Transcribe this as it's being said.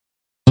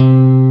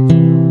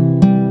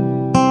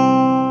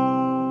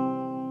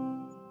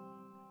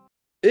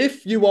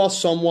if you are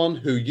someone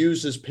who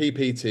uses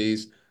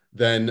PPTs,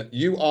 then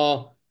you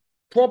are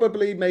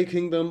probably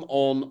making them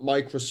on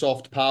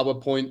Microsoft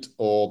PowerPoint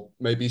or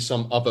maybe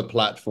some other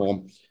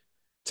platform.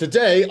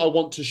 Today, I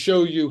want to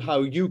show you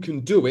how you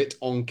can do it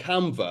on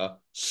Canva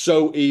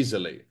so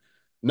easily.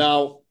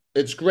 Now,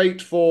 it's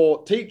great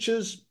for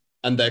teachers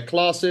and their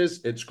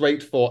classes. It's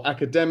great for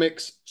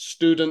academics,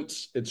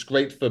 students. It's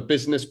great for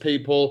business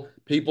people,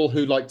 people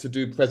who like to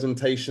do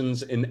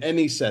presentations in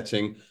any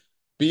setting.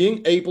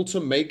 Being able to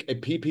make a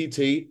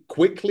PPT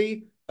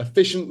quickly,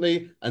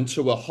 efficiently, and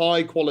to a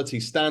high quality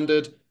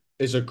standard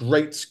is a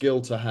great skill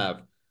to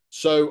have.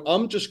 So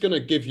I'm just going to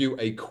give you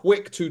a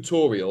quick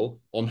tutorial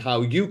on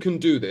how you can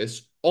do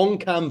this on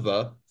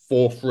Canva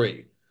for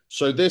free.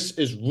 So this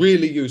is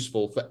really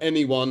useful for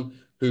anyone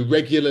who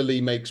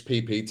regularly makes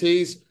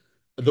PPTs.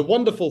 The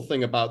wonderful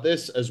thing about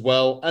this, as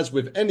well as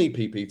with any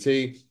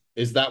PPT,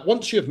 is that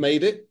once you've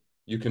made it,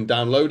 you can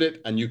download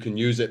it and you can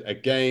use it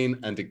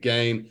again and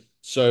again.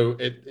 So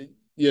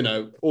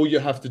all you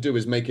have to do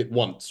is make it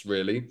once,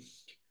 really.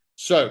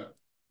 So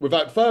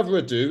without further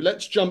ado,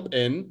 let's jump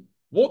in.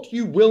 What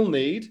you will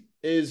need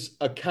is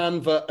a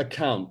Canva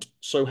account.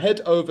 So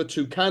head over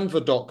to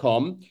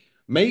canva.com,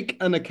 make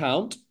an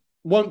account.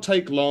 Won't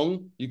take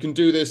long. You can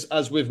do this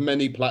as with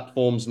many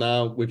platforms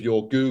now with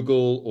your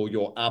Google or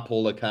your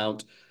Apple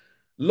account.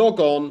 Log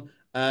on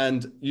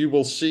and you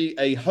will see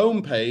a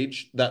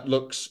homepage that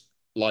looks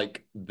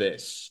like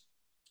this.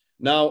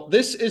 Now,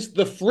 this is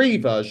the free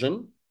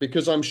version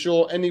because I'm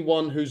sure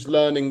anyone who's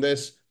learning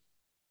this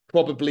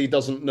probably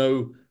doesn't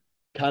know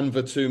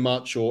Canva too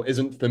much or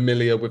isn't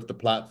familiar with the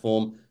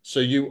platform. So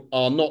you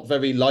are not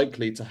very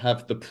likely to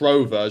have the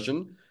pro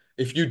version.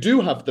 If you do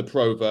have the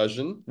pro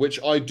version,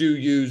 which I do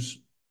use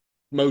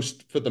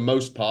for the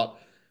most part,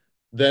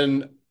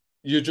 then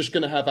you're just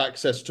going to have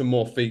access to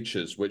more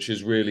features, which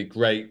is really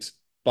great.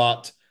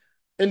 But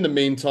in the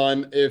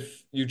meantime,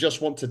 if you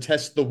just want to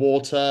test the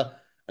water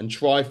and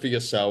try for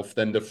yourself,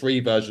 then the free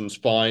version's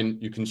fine.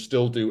 You can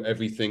still do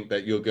everything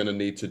that you're going to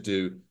need to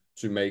do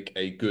to make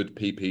a good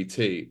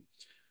PPT.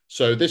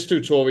 So this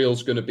tutorial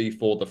is going to be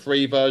for the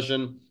free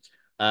version.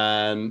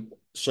 And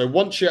so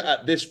once you're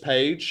at this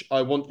page,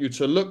 I want you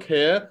to look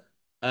here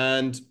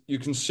and you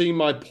can see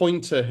my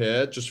pointer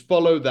here. Just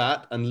follow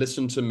that and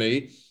listen to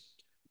me.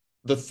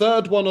 The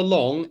third one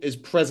along is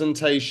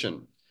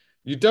presentation.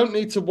 You don't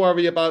need to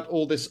worry about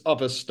all this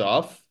other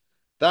stuff.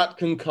 That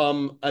can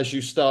come as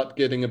you start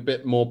getting a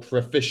bit more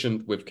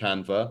proficient with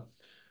Canva.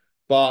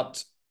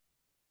 But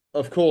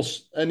of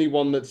course,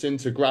 anyone that's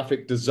into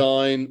graphic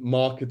design,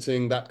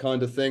 marketing, that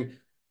kind of thing,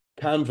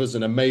 Canva's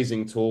an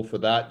amazing tool for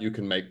that. You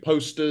can make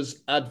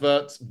posters,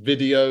 adverts,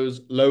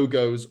 videos,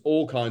 logos,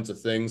 all kinds of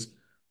things.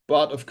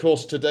 But of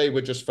course, today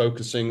we're just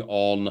focusing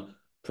on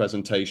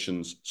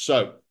presentations.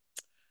 So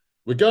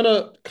we're going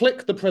to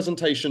click the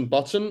presentation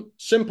button.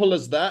 Simple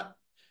as that.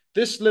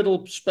 This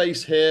little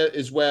space here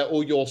is where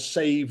all your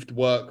saved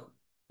work,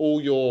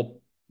 all your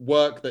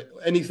work, that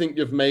anything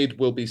you've made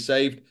will be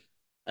saved.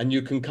 And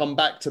you can come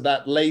back to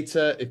that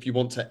later if you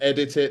want to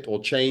edit it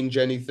or change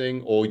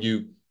anything, or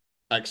you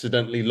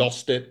accidentally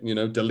lost it,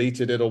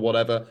 deleted it or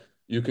whatever.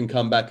 You can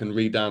come back and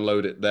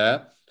re-download it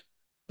there.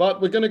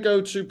 But we're going to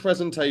go to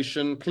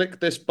presentation,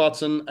 click this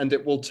button, and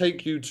it will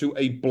take you to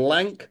a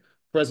blank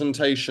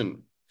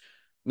presentation.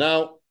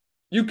 Now,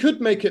 you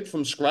could make it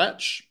from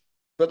scratch,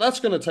 but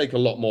that's going to take a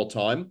lot more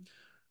time.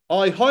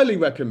 I highly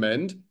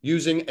recommend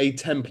using a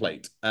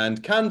template,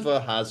 and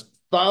Canva has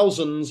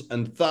thousands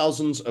and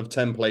thousands of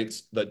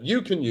templates that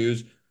you can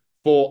use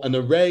for an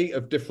array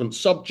of different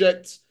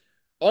subjects.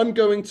 I'm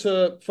going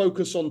to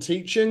focus on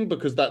teaching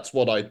because that's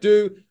what I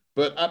do.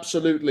 But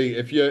absolutely,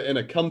 if you're in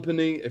a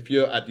company, if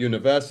you're at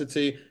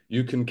university,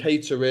 you can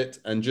cater it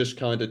and just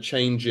kind of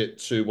change it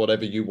to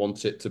whatever you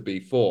want it to be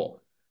for.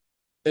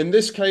 In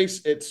this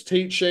case, it's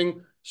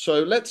teaching.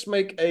 So let's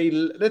make a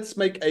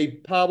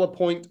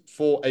PowerPoint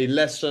for a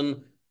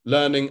lesson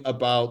learning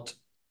about,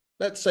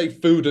 let's say,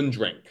 food and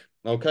drink.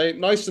 Okay,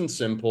 nice and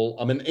simple.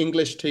 I'm an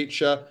English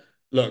teacher.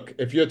 Look,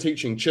 if you're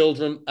teaching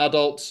children,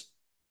 adults,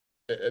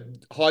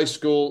 high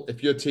school,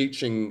 if you're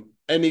teaching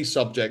any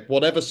subject,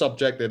 whatever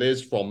subject it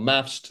is, from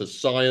maths to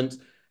science,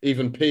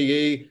 even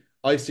PE,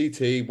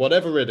 ICT,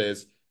 whatever it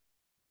is,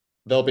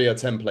 there'll be a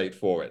template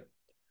for it.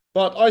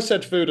 But I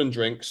said food and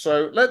drink,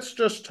 so let's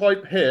just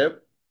type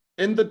here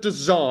in the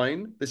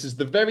design. This is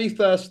the very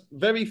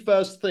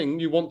first thing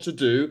you want to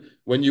do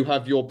when you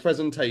have your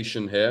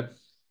presentation here,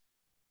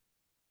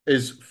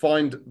 is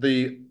find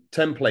the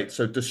template.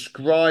 So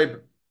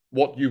describe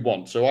what you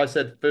want. So I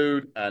said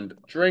food and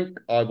drink.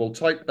 I will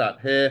type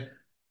that here.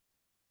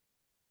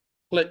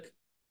 Click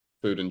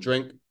food and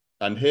drink.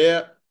 And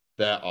here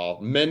there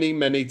are many,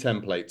 many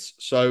templates.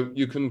 So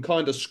you can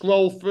kind of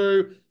scroll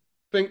through,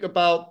 think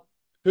about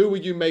who are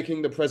you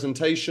making the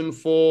presentation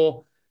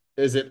for?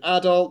 Is it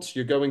adults?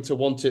 You're going to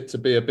want it to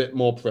be a bit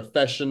more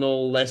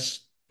professional,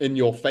 less in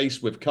your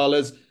face with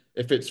colors.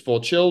 If it's for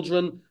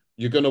children,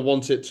 you're going to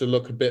want it to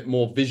look a bit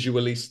more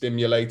visually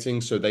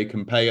stimulating so they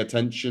can pay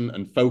attention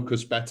and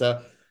focus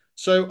better.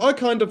 So I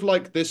kind of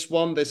like this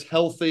one, this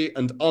healthy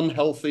and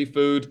unhealthy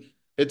food.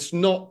 It's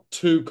not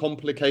too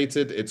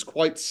complicated. It's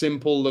quite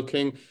simple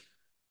looking.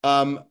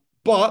 Um,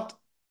 but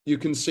you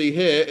can see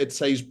here it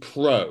says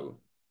Pro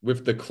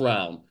with the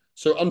crown.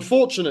 So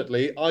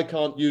unfortunately, I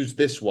can't use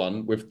this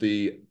one with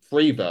the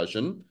free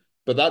version,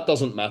 but that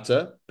doesn't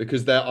matter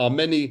because there are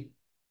many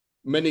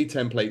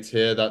templates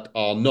here that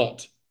are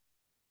not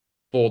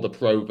for the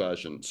pro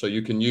version. So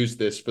you can use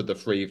this for the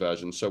free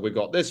version. So we've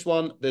got this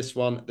one, this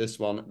one, this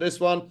one, this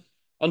one.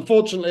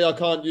 Unfortunately, I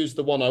can't use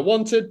the one I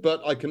wanted,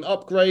 but I can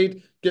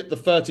upgrade, get the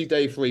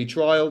 30-day free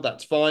trial.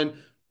 That's fine.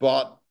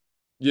 But,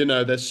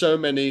 there's so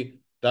many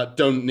that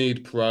don't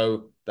need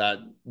pro that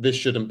this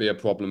shouldn't be a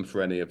problem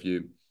for any of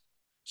you.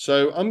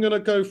 So I'm going to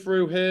go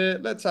through here.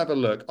 Let's have a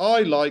look.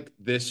 I like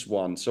this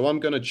one. So I'm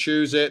going to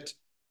choose it.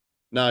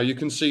 Now you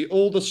can see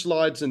all the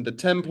slides in the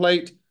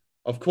template.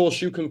 Of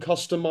course, you can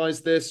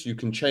customize this. You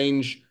can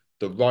change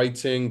the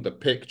writing, the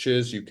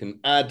pictures. You can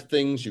add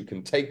things. You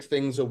can take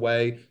things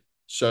away.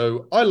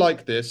 So I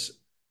like this.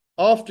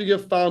 After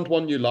you've found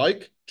one you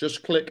like,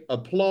 just click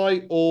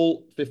apply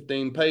all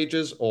 15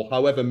 pages or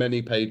however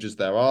many pages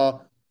there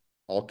are.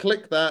 I'll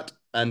click that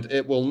and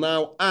it will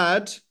now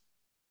add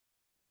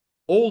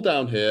all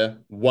down here.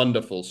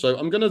 Wonderful. So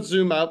I'm going to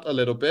zoom out a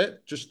little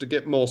bit just to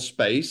get more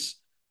space.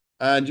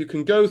 And you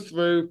can go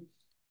through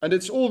and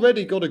it's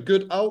already got a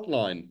good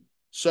outline.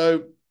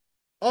 So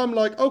I'm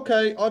like,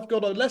 okay, I've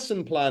got a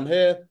lesson plan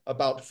here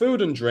about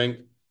food and drink,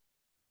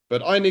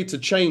 but I need to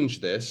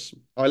change this.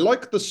 I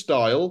like the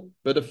style,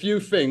 but a few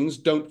things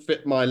don't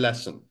fit my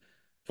lesson.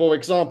 For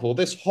example,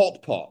 this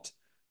hot pot,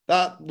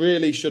 that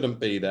really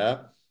shouldn't be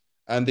there.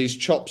 And these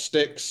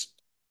chopsticks,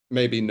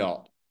 maybe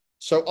not.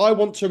 So I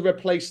want to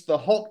replace the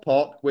hot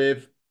pot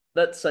with,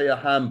 let's say, a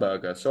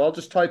hamburger. So I'll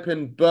just type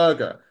in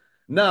burger.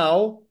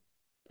 Now,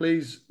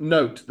 please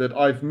note that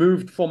I've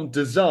moved from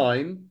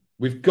design.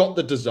 We've got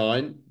the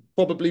design.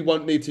 Probably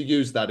won't need to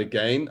use that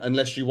again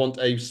unless you want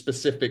a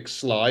specific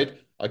slide.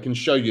 I can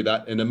show you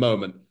that in a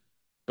moment.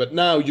 But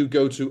now you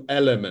go to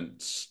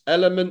elements.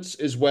 Elements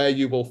is where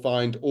you will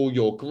find all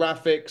your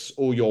graphics,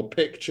 all your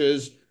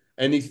pictures,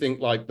 anything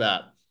like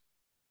that.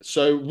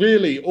 So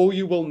really, all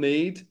you will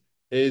need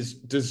is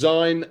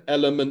design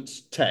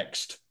elements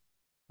text.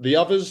 The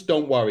others,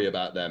 don't worry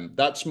about them.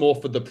 That's more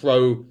for the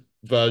pro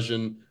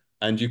version,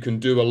 and you can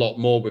do a lot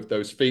more with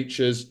those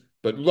features.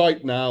 But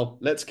right now,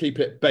 let's keep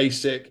it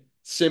basic,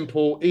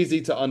 simple,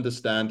 easy to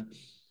understand.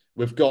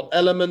 We've got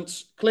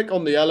elements. Click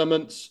on the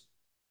elements.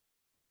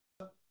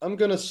 I'm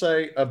going to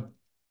say a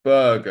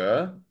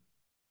burger,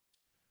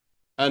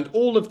 and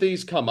all of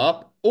these come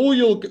up. All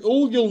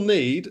you'll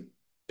need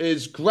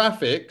is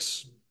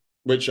graphics,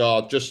 which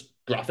are just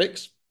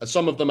graphics.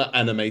 Some of them are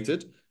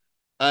animated,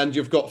 and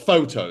you've got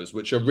photos,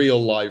 which are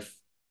real life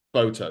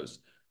photos.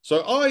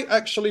 So I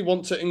actually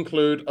want to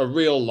include a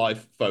real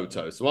life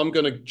photo. So I'm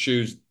going to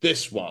choose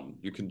this one.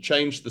 You can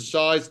change the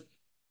size.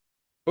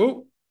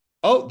 Oh,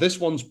 oh, this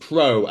one's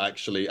Pro,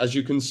 actually. As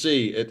you can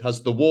see, it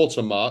has the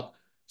watermark.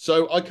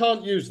 So I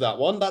can't use that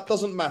one. That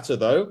doesn't matter,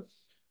 though.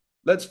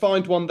 Let's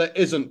find one that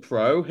isn't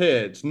Pro.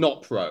 Here, it's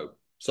not Pro.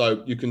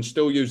 So you can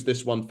still use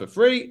this one for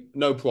free.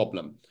 No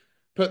problem.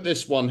 Put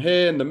this one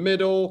here in the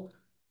middle.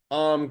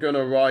 I'm going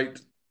to write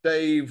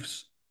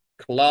Dave's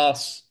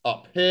class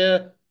up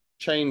here.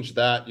 Change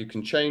that. You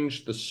can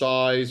change the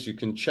size. You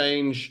can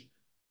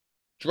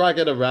drag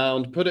it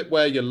around, put it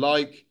where you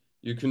like.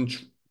 You can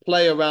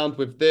play around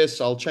with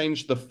this. I'll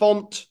change the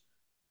font.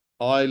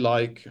 I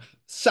like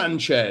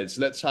Sanchez.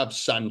 Let's have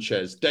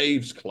Sanchez,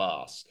 Dave's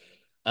class.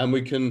 And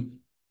we can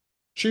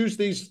choose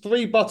these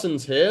three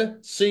buttons here,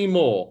 see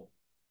more.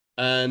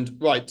 And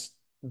right,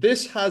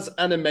 this has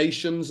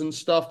animations and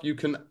stuff. You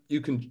can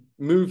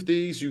move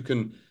these, you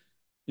can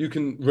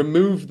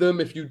remove them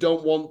if you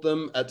don't want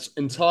them. It's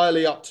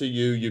entirely up to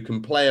you. You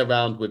can play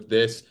around with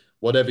this,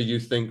 whatever you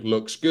think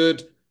looks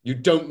good. You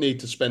don't need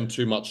to spend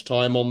too much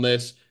time on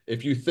this.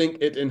 If you think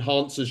it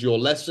enhances your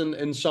lesson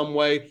in some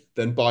way,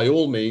 then by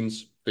all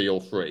means, feel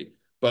free.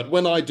 But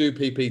when I do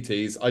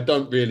PPTs, I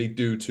don't really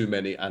do too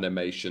many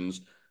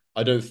animations.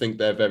 I don't think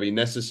they're very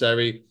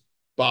necessary,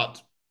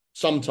 but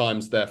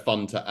sometimes they're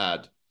fun to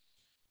add.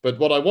 But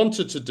what I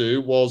wanted to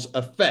do was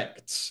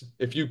effects.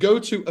 If you go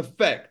to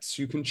effects,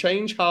 you can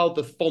change how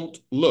the font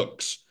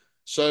looks.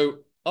 So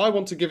I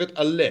want to give it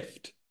a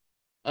lift,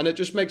 and it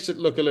just makes it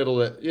look a little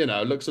bit,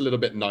 looks a little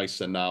bit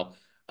nicer now.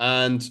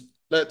 And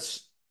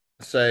let's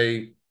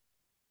say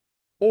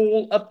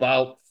all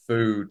about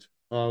food.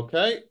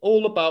 Okay,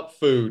 all about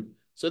food.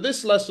 So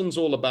this lesson's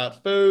all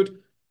about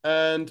food,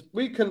 and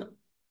we can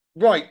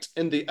write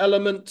in the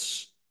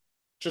elements,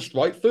 just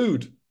write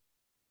food.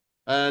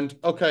 And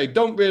okay,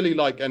 don't really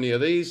like any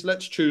of these.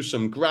 Let's choose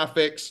some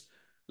graphics.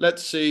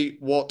 Let's see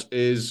what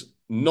is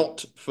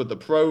not for the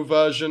pro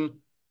version.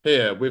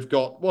 Here, we've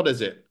got, what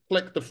is it?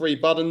 Click the three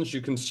buttons.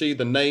 You can see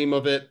the name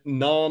of it,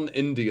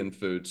 non-Indian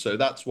food. So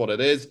that's what it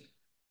is.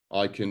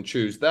 I can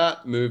choose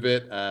that, move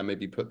it, and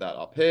maybe put that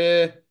up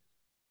here.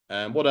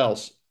 And what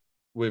else?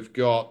 We've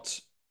got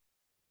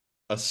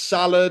a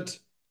salad.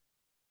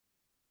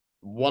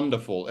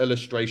 Wonderful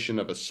illustration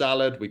of a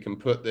salad. We can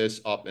put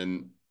this up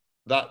in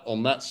that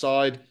on that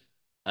side,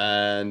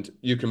 and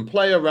you can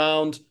play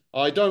around.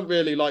 I don't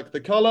really like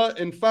the color.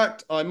 In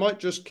fact, I might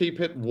just keep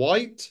it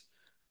white,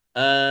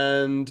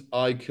 and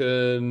I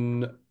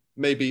can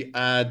maybe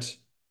add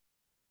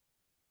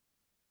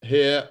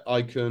here,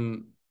 I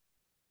can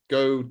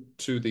go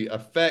to the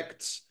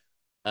effects,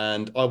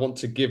 and I want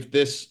to give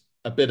this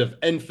a bit of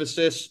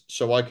emphasis,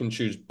 so I can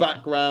choose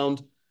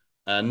background,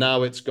 and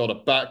now it's got a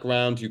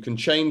background. You can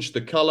change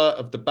the color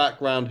of the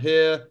background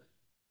here,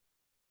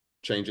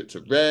 change it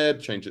to red,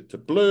 change it to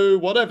blue,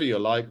 whatever you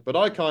like, but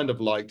I kind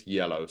of liked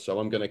yellow, so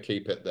I'm going to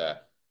keep it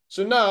there.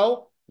 So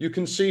now you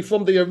can see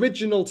from the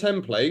original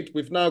template,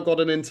 we've now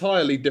got an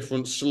entirely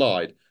different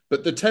slide.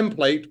 But the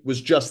template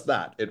was just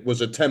that. It was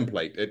a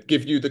template. It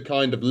gives you the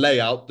kind of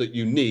layout that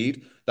you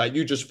need, that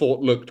you just thought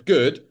looked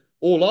good.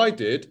 All I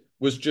did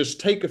was just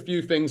take a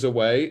few things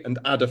away and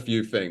add a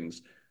few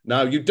things.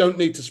 Now, you don't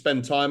need to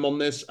spend time on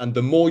this, and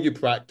the more you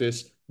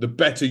practice, the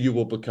better you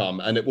will become,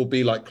 and it will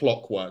be like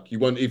clockwork. You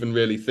won't even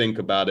really think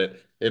about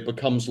it. It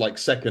becomes like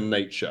second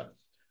nature.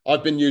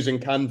 I've been using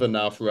Canva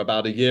now for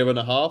about a year and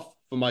a half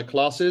for my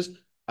classes,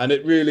 and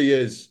it really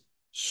is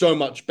so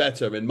much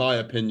better, in my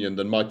opinion,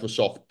 than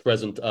Microsoft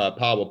present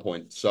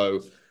PowerPoint.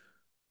 So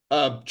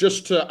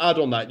just to add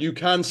on that, you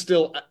can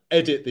still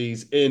edit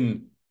these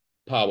in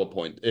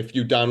PowerPoint. If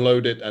you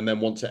download it and then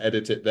want to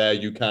edit it there,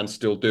 you can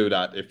still do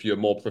that if you're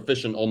more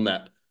proficient on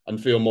that and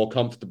feel more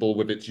comfortable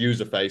with its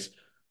user face.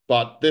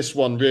 But this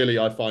one really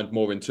I find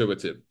more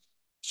intuitive.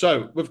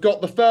 So we've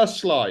got the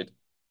first slide.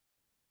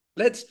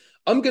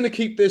 I'm going to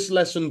keep this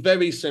lesson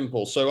very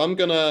simple. So I'm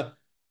going to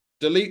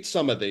delete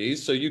some of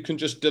these. So you can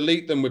just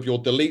delete them with your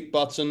delete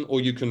button,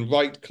 or you can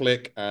right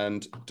click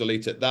and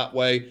delete it that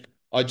way.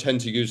 I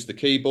tend to use the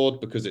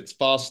keyboard because it's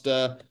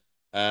faster,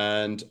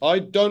 and I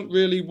don't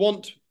really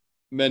want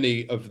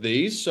many of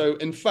these. So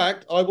in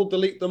fact, I will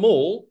delete them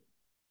all,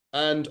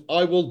 and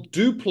I will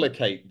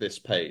duplicate this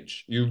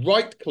page. You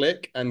right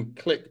click and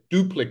click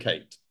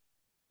duplicate.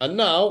 And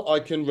now I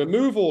can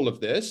remove all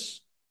of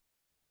this.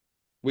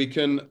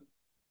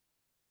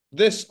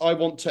 This I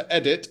want to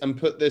edit and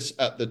put this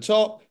at the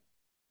top.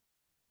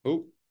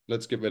 Oh,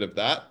 let's get rid of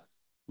that.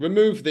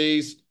 Remove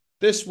these.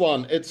 This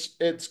one,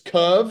 it's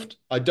curved.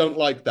 I don't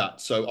like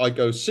that. So I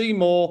go see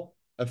more,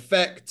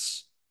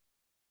 effects.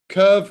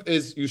 Curve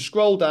is you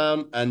scroll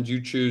down and you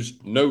choose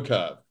no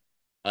curve.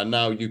 And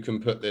now you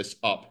can put this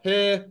up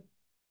here.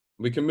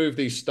 We can move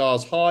these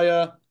stars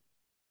higher.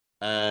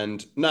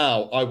 And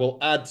now I will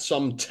add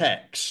some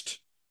text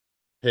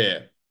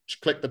here.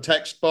 Just click the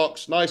text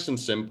box, nice and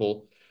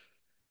simple.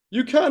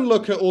 You can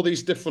look at all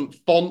these different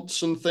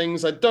fonts and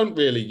things. I don't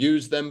really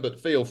use them,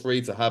 but feel free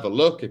to have a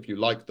look. If you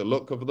like the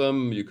look of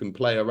them, you can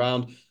play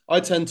around. I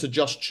tend to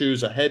just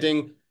choose a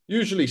heading,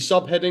 usually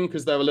subheading,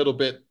 because they're a little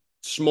bit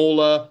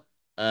smaller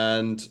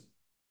and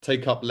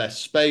take up less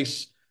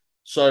space.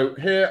 So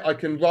here I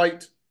can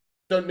write,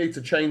 don't need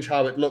to change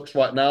how it looks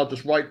right now.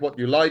 Just write what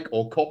you like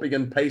or copy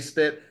and paste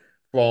it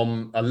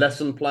from a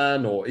lesson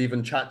plan or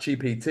even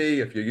ChatGPT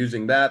if you're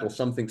using that or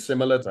something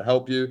similar to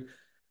help you.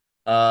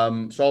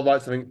 So I'll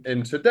write something.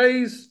 In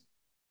today's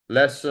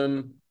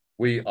lesson,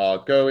 we are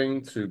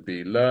going to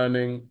be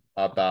learning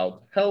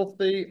about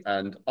healthy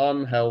and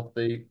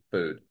unhealthy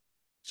food.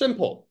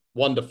 Simple,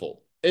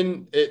 wonderful.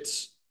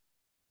 It's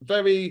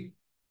very,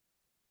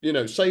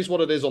 says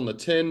what it is on the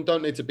tin.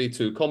 Don't need to be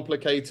too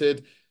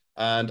complicated.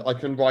 And I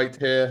can write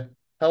here,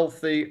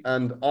 healthy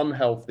and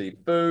unhealthy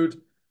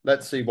food.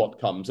 Let's see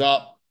what comes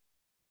up.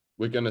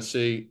 We're going to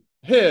see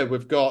here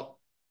we've got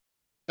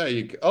there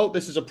you go. Oh,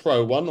 this is a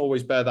pro one.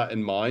 Always bear that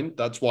in mind.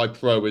 That's why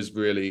pro is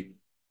really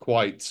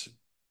quite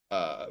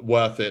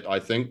worth it, I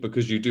think,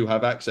 because you do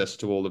have access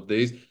to all of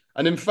these.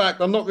 And in fact,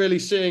 I'm not really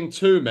seeing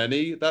too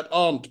many that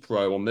aren't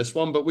pro on this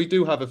one, but we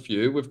do have a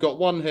few. We've got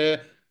one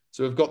here.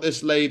 So we've got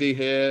this lady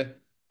here,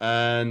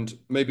 and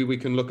maybe we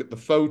can look at the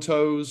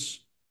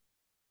photos.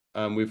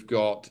 And we've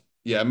got,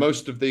 yeah,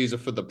 most of these are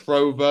for the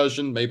pro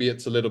version. Maybe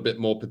it's a little bit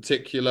more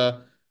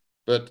particular,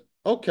 but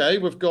okay,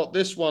 we've got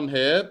this one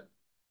here.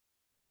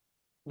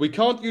 We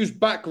can't use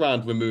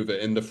background remover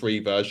in the free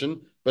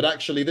version, but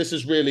actually this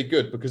is really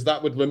good because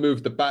that would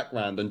remove the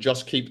background and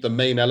just keep the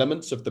main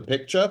elements of the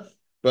picture.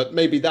 But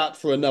maybe that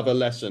for another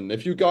lesson.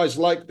 If you guys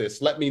like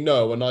this, let me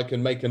know and I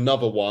can make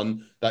another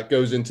one that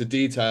goes into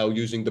detail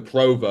using the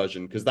pro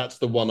version because that's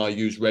the one I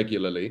use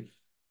regularly.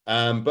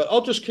 But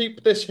I'll just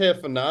keep this here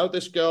for now.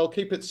 This girl,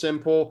 keep it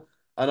simple.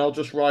 And I'll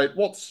just write,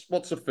 what's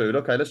a food?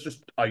 Okay, let's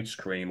just ice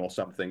cream or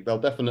something. There'll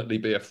definitely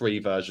be a free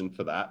version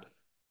for that.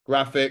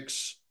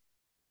 Graphics.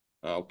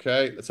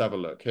 Okay, let's have a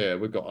look here.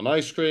 We've got an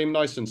ice cream,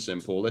 nice and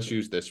simple. Let's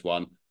use this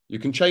one. You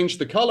can change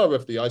the color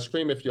of the ice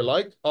cream if you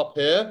like. Up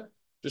here,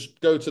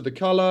 just go to the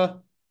color.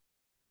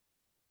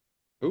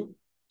 Oh,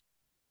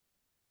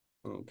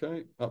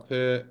 okay, up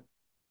here.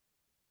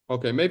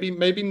 Okay,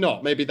 maybe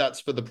not. Maybe that's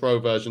for the pro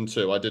version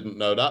too. I didn't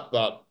know that,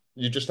 but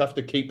you just have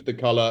to keep the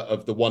color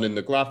of the one in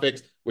the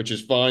graphics, which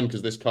is fine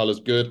because this color's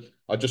good.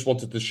 I just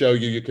wanted to show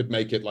you you could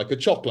make it like a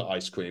chocolate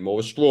ice cream or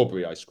a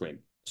strawberry ice cream.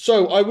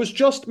 So I was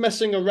just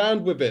messing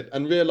around with it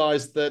and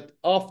realized that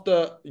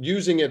after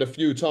using it a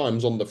few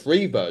times on the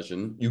free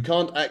version, you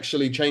can't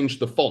actually change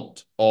the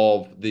font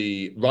of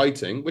the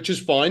writing, which is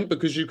fine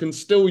because you can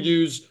still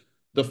use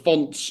the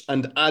fonts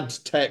and add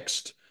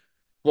text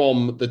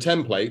from the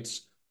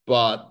templates.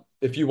 But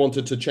if you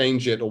wanted to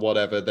change it or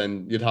whatever,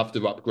 then you'd have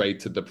to upgrade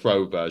to the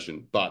pro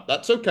version. But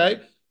that's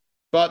okay.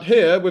 But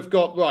here we've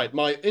got, right,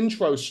 my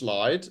intro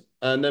slide,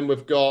 and then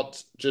we've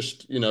got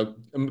just, a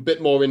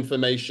bit more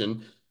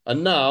information.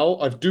 And now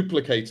I've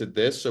duplicated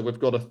this, so we've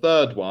got a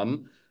third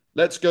one.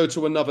 Let's go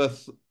to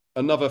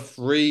another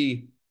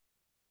free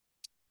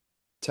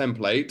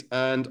template,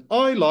 and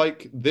I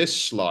like this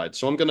slide.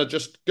 So I'm going to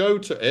just go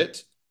to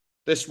it,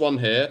 this one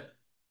here,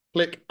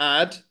 click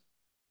add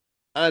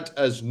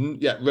as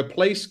yeah,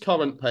 replace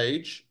current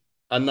page,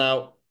 and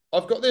now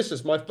I've got this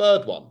as my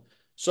third one.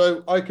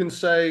 So I can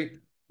say,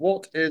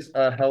 what is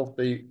a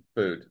healthy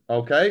food?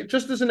 Okay,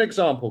 just as an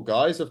example,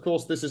 guys. Of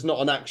course, this is not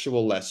an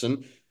actual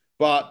lesson,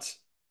 but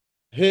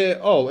here,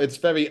 oh, it's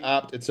very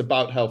apt. It's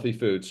about healthy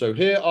food. So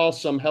here are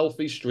some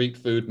healthy street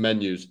food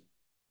menus,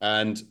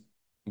 and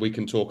we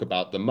can talk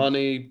about the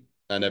money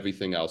and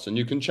everything else. And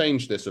you can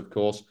change this, of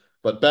course,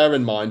 but bear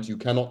in mind you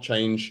cannot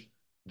change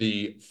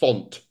the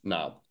font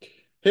now.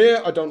 Here,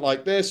 I don't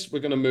like this. We're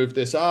going to move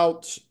this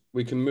out.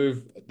 We can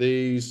move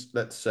these.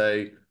 Let's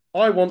say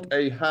I want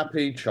a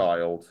happy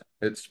child.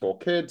 It's for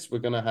kids. We're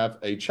going to have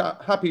a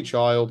happy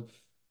child.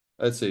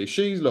 Let's see.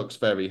 She looks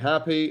very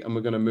happy, and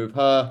we're going to move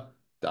her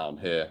down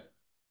here.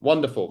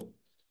 Wonderful.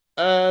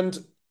 And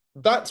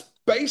that's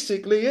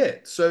basically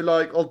it. So,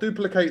 like, I'll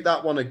duplicate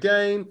that one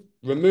again,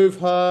 remove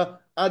her,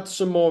 add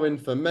some more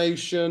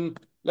information.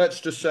 Let's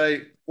just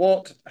say,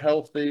 what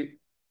healthy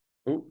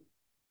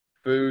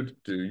food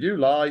do you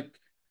like?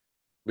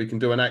 We can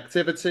do an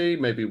activity,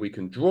 maybe we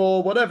can draw,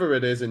 whatever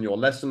it is in your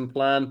lesson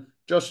plan.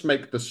 Just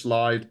make the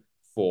slide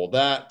for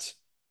that.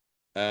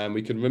 And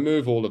we can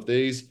remove all of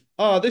these.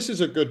 Ah, this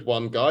is a good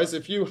one, guys.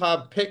 If you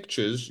have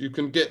pictures, you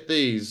can get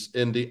these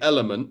in the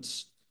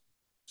elements.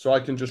 So I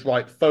can just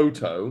write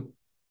photo.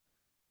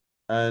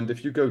 And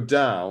if you go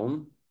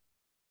down,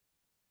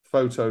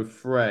 photo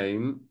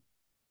frame,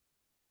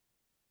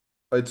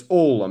 it's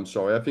all, I'm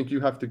sorry. I think you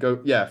have to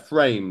go, yeah,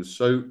 frames.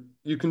 So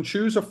you can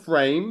choose a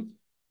frame.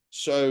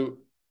 So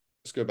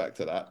let's go back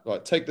to that.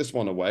 Right, take this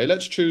one away.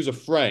 Let's choose a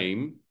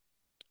frame.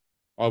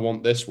 I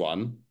want this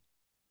one.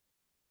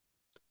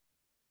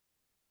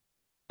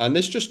 And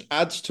this just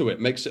adds to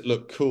it, makes it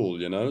look cool.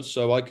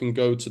 So I can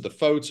go to the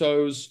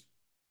photos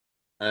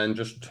and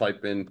just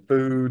type in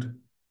food.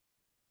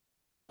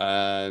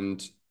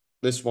 And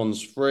this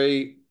one's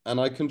free. And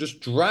I can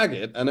just drag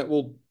it and it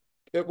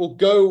will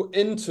go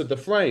into the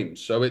frame.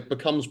 So it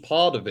becomes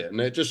part of it. And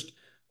it just,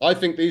 I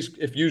think these,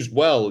 if used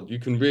well, you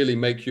can really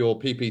make your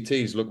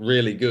PPTs look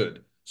really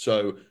good.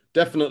 So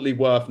definitely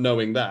worth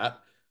knowing that.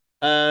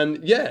 And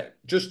yeah,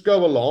 just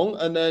go along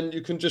and then you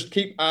can just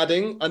keep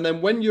adding. And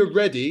then when you're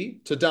ready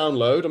to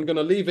download, I'm going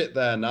to leave it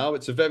there now.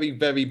 It's a very,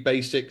 very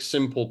basic,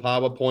 simple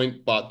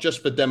PowerPoint, but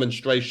just for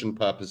demonstration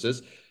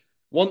purposes.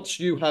 Once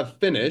you have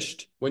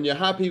finished, when you're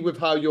happy with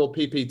how your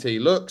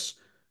PPT looks,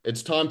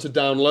 it's time to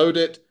download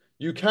it.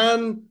 You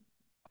can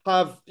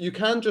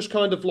just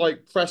kind of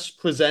like press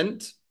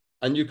present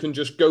and you can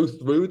just go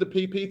through the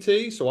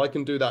PPT. So I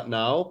can do that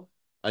now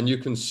and you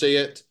can see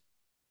it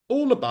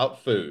all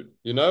about food,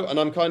 and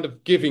I'm kind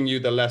of giving you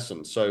the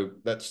lesson. So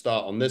let's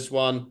start on this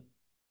one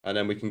and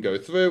then we can go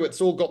through. It's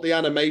all got the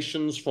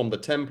animations from the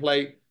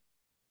template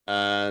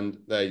and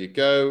there you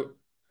go.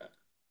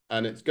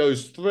 And it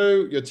goes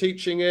through, you're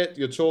teaching it,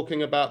 you're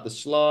talking about the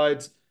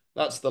slides.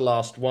 That's the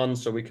last one,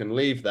 so we can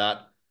leave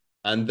that.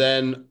 And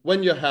then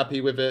when you're happy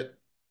with it,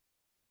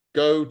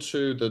 go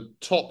to the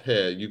top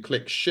here. You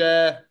click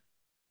share,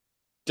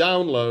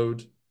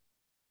 download,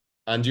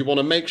 and you want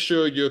to make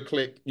sure you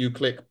click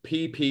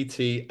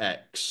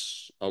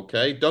PPTX.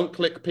 Okay, don't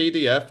click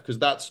PDF because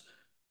that's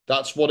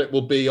what it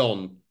will be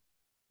on.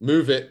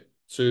 Move it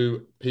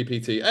to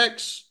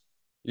PPTX.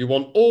 You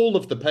want all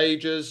of the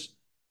pages,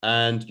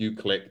 and you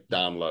click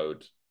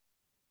download.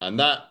 And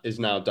that is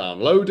now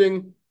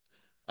downloading.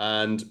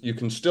 And you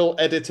can still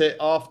edit it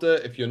after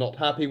if you're not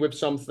happy with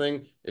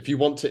something. If you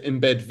want to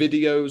embed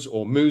videos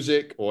or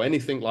music or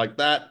anything like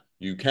that,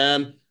 you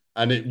can.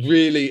 And it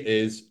really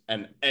is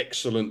an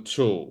excellent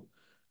tool.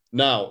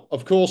 Now,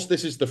 of course,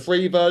 this is the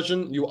free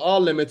version. You are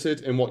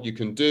limited in what you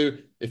can do.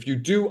 If you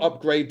do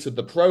upgrade to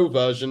the pro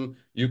version,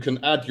 you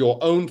can add your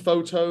own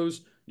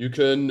photos. You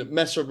can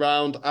mess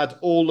around, add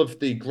all of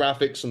the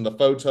graphics and the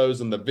photos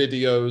and the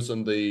videos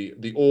and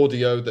the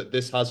audio that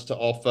this has to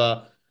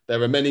offer.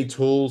 There are many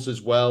tools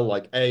as well,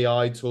 like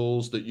AI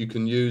tools that you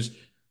can use.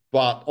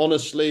 But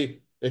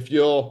honestly, if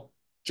you're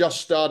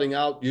just starting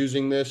out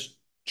using this,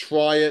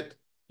 try it.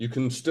 You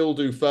can still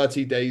do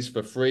 30 days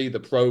for free, the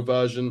pro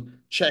version.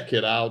 Check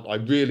it out. I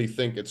really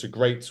think it's a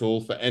great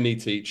tool for any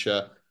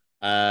teacher.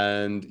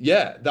 And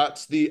yeah,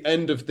 that's the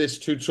end of this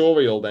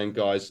tutorial then,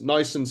 guys.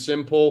 Nice and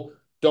simple.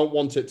 Don't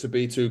want it to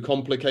be too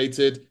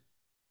complicated.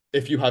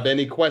 If you have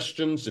any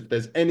questions, if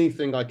there's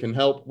anything I can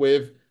help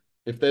with,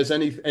 If there's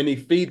any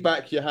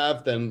feedback you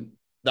have, then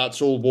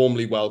that's all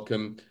warmly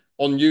welcome.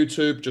 On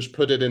YouTube, just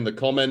put it in the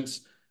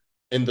comments.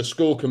 In the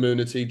Skool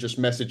community, just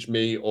message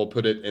me or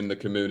put it in the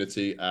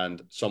community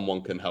and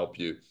someone can help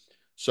you.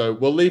 So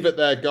we'll leave it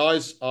there,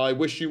 guys. I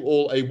wish you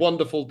all a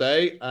wonderful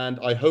day and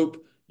I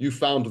hope you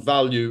found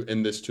value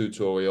in this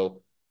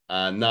tutorial.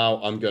 And now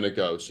I'm going to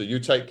go. So you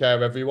take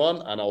care,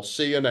 everyone, and I'll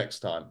see you next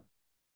time.